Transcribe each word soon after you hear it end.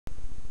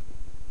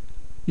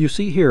You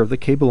see here the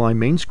CAMI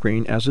main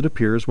screen as it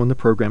appears when the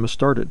program is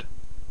started.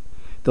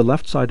 The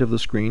left side of the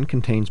screen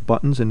contains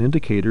buttons and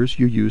indicators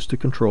you use to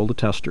control the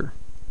tester,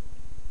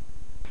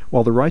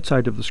 while the right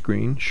side of the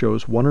screen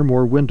shows one or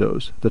more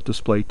windows that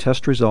display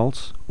test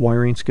results,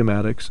 wiring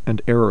schematics,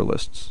 and error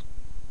lists.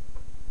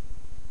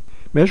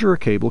 Measure a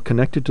cable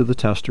connected to the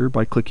tester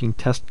by clicking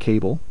Test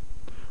Cable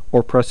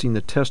or pressing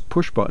the Test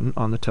Push button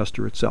on the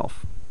tester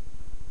itself.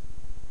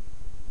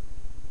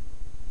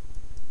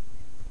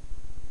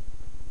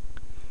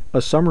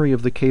 A summary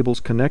of the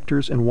cable's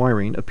connectors and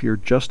wiring appear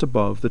just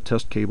above the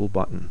Test Cable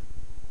button,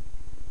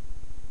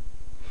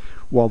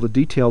 while the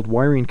detailed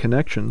wiring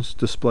connections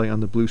display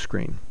on the blue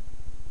screen.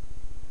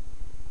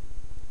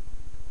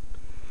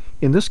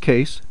 In this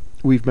case,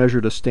 we've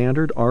measured a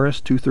standard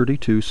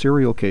RS-232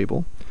 serial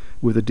cable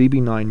with a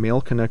DB9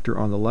 male connector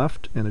on the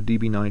left and a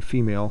DB9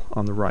 female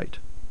on the right.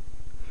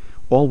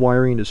 All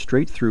wiring is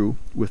straight through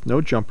with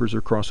no jumpers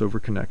or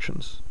crossover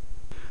connections.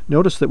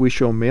 Notice that we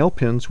show male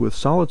pins with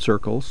solid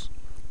circles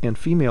and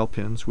female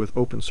pins with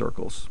open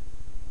circles.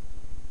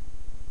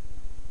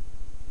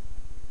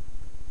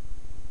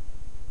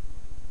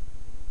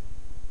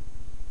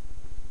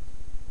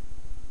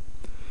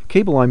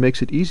 CAMI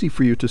makes it easy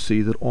for you to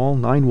see that all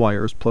 9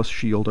 wires plus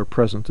shield are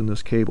present in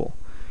this cable,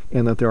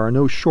 and that there are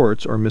no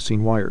shorts or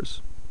missing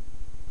wires.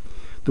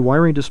 The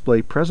wiring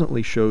display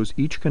presently shows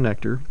each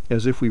connector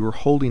as if we were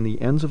holding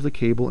the ends of the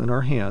cable in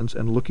our hands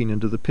and looking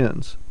into the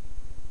pins.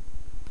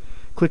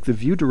 Click the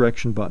View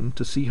Direction button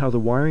to see how the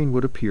wiring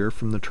would appear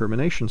from the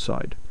termination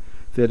side,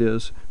 that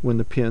is, when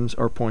the pins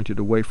are pointed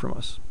away from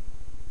us.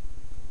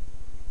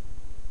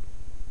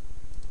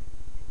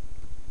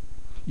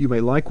 You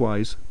may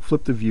likewise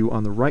flip the view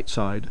on the right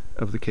side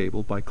of the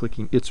cable by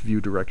clicking its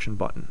View Direction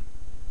button.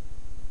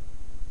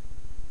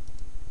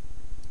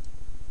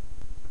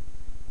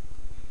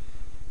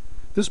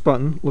 This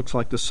button looks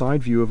like the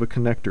side view of a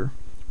connector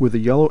with a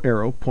yellow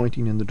arrow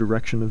pointing in the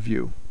direction of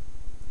view.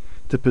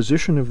 The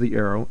position of the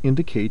arrow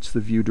indicates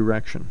the view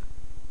direction.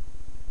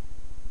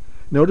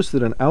 Notice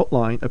that an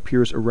outline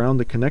appears around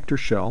the connector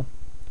shell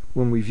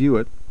when we view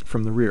it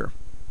from the rear.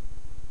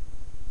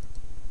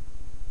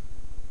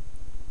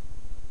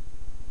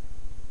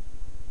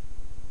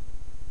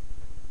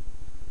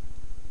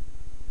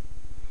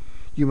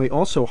 You may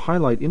also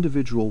highlight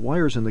individual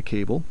wires in the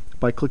cable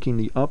by clicking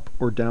the up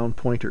or down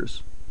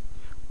pointers,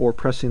 or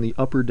pressing the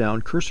up or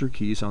down cursor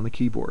keys on the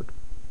keyboard.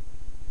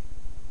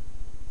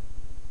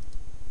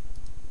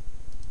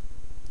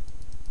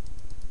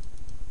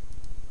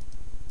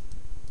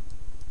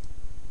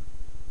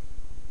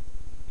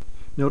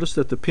 Notice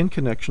that the pin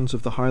connections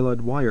of the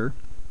highlighted wire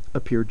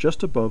appear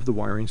just above the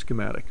wiring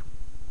schematic.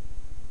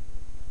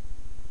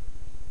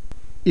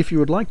 If you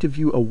would like to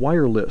view a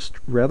wire list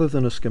rather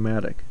than a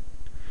schematic,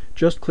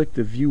 just click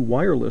the View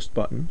Wire List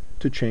button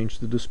to change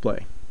the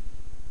display.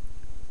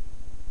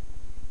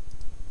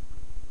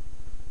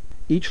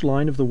 Each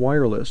line of the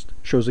wire list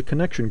shows a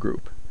connection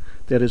group,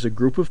 that is, a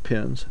group of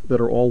pins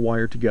that are all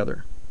wired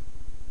together.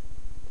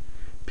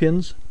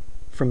 Pins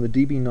from the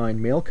DB9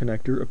 male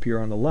connector appear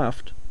on the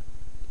left,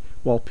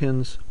 while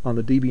pins on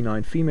the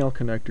DB9 female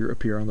connector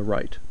appear on the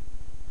right.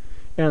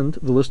 And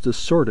the list is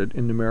sorted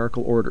in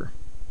numerical order.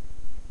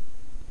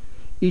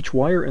 Each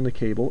wire in the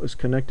cable is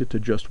connected to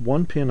just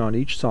one pin on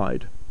each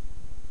side.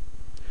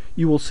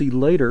 You will see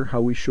later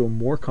how we show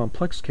more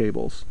complex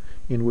cables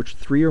in which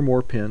 3 or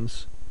more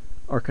pins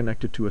are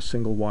connected to a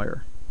single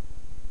wire.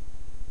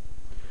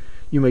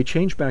 You may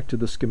change back to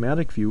the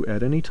schematic view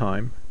at any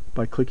time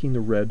by clicking the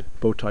red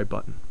bow tie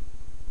button.